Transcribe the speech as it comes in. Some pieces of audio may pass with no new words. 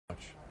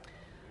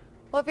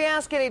Well, if you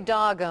ask any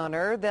dog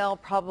owner, they'll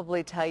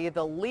probably tell you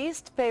the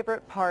least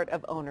favorite part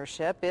of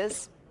ownership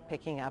is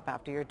picking up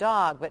after your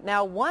dog. But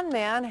now one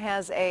man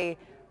has a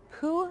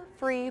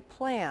poo-free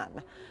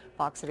plan.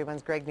 Fox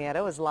 31's Greg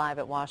Nieto is live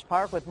at Wash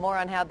Park with more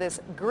on how this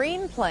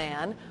green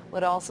plan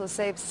would also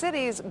save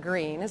cities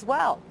green as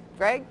well.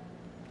 Greg?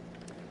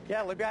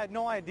 Yeah, Libby, I had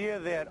no idea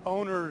that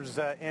owners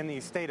in the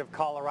state of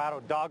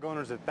Colorado, dog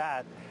owners at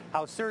that,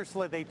 how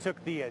seriously they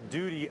took the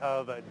duty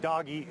of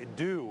doggy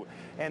do.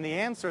 And the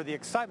answer, the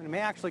excitement, may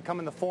actually come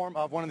in the form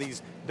of one of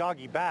these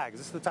doggy bags.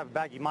 This is the type of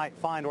bag you might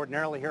find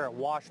ordinarily here at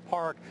Wash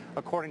Park.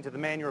 According to the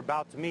man you're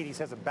about to meet, he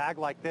says a bag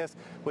like this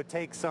would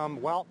take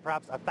some, well,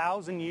 perhaps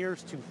 1,000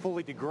 years to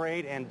fully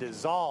degrade and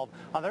dissolve.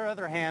 On the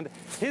other hand,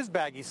 his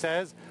bag, he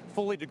says,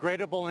 fully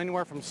degradable in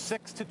anywhere from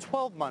 6 to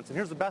 12 months. And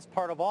here's the best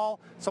part of all,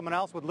 someone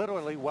else would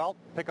literally, well,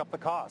 pick up the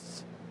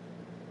costs.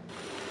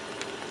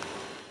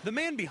 The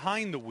man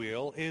behind the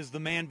wheel is the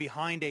man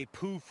behind a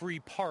Poo Free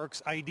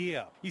Parks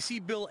idea. You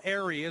see, Bill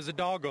Airy is a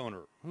dog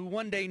owner who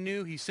one day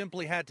knew he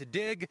simply had to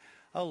dig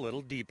a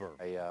little deeper.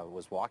 I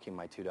was walking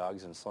my two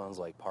dogs in Sloan's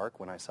Lake Park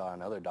when I saw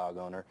another dog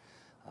owner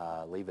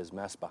leave his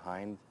mess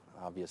behind.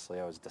 Obviously,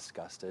 I was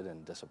disgusted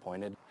and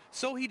disappointed.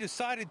 So he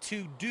decided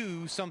to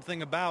do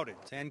something about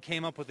it and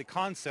came up with the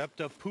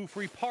concept of Poo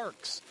Free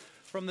Parks,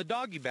 from the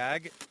doggy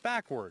bag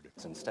backward.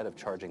 Instead of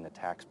charging the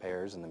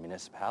taxpayers and the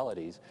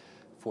municipalities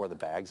for the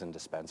bags and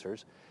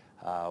dispensers,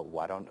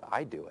 why don't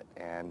I do it?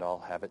 And I'll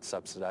have it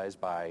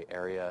subsidized by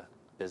area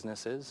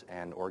businesses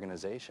and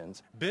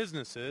organizations.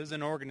 Businesses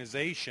and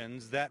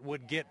organizations that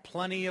would get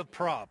plenty of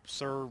props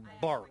or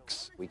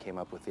barks. We came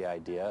up with the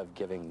idea of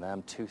giving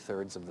them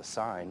 2/3 of the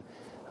sign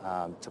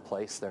to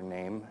place their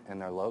name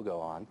and their logo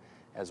on,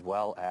 as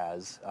well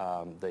as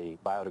the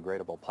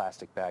biodegradable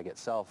plastic bag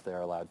itself.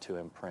 They're allowed to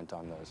imprint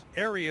on those.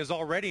 Airy is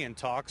already in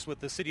talks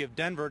with the city of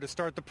Denver to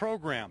start the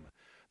program.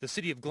 The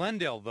city of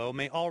Glendale, though,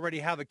 may already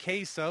have a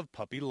case of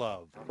puppy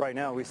love. Right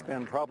now, we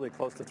spend probably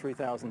close to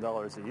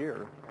 $3,000 a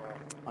year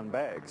on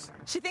bags.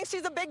 She thinks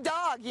she's a big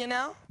dog, you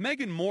know?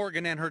 Megan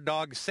Morgan and her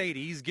dog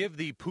Sadie's give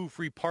the Poo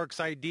Free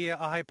Parks idea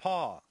a high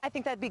paw. I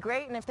think that'd be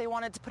great, and if they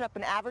wanted to put up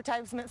an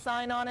advertisement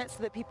sign on it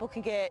so that people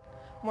can get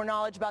more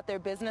knowledge about their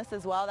business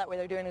as well, that way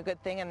they're doing a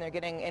good thing and they're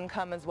getting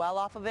income as well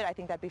off of it, I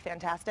think that'd be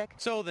fantastic.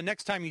 So the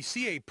next time you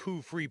see a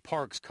Poo Free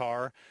Parks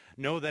car,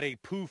 know that a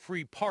Poo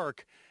Free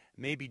Park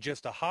may be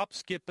just a hop,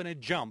 skip, and a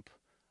jump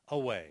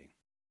away.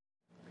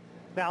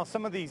 Now,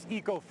 some of these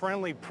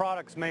eco-friendly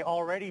products may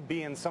already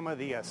be in some of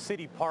the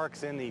city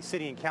parks in the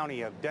city and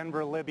county of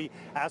Denver, Libby.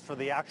 As for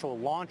the actual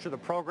launch of the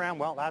program,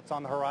 well, that's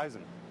on the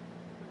horizon.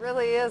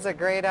 Really is a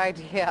great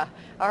idea.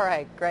 All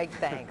right, Greg,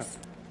 thanks.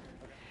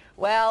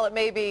 Well, it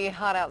may be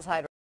hot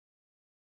outside.